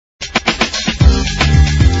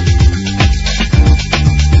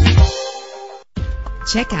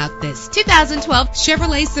Check out this 2012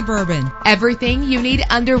 Chevrolet Suburban. Everything you need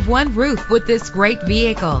under one roof with this great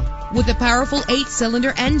vehicle. With a powerful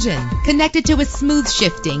 8-cylinder engine connected to a smooth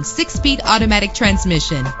shifting 6-speed automatic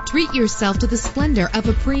transmission. Treat yourself to the splendor of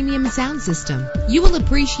a premium sound system. You will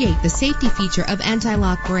appreciate the safety feature of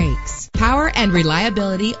anti-lock brakes. Power and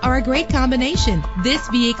reliability are a great combination. This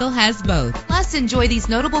vehicle has both. Plus, enjoy these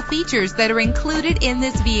notable features that are included in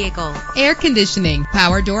this vehicle: air conditioning,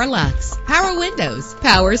 power door locks, power windows,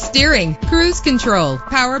 power steering, cruise control,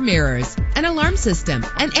 power mirrors, an alarm system,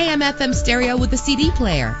 an AM/FM stereo with a CD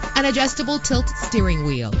player, an adjustable tilt steering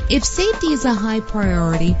wheel. If safety is a high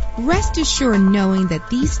priority, rest assured knowing that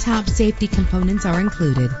these top safety components are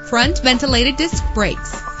included: front ventilated disc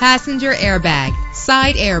brakes, passenger airbag,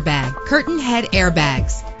 side airbag, curtain head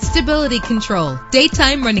airbags, stability control,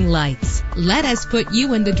 daytime running lights. Let us put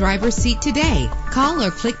you in the driver's seat today. Call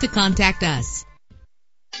or click to contact us.